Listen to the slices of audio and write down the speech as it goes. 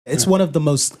It's one of the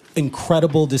most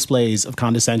incredible displays of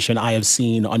condescension I have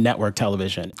seen on network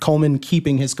television. Coleman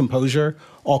keeping his composure,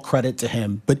 all credit to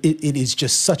him, but it is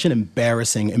just such an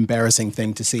embarrassing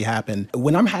thing to see happen.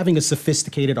 When I'm having a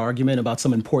sophisticated argument about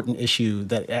some important issue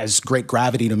that has great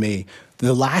gravity to me,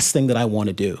 the last thing that I want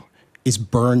to do is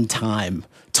burn time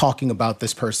talking about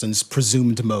this person's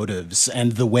presumed motives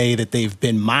and the way that they've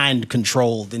been mind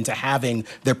controlled into having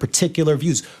their particular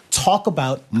views. Talk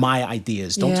about my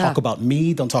ideas. Don't talk about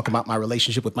me. Don't talk about my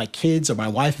relationship with my kids or my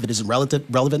wife if it isn't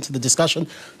relevant to the discussion.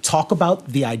 Talk about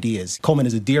the ideas. Coleman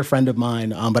is a dear friend of mine,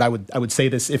 but I would say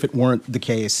this if it weren't the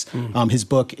case. His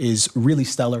book is really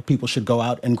stellar. People should go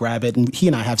out and grab it. And he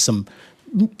and I have some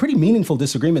pretty meaningful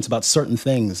disagreements about certain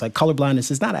things. Like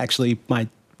colorblindness is not actually my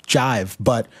jive,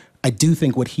 but I do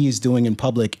think what he is doing in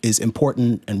public is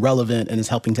important and relevant and is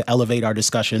helping to elevate our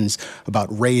discussions about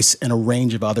race and a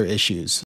range of other issues.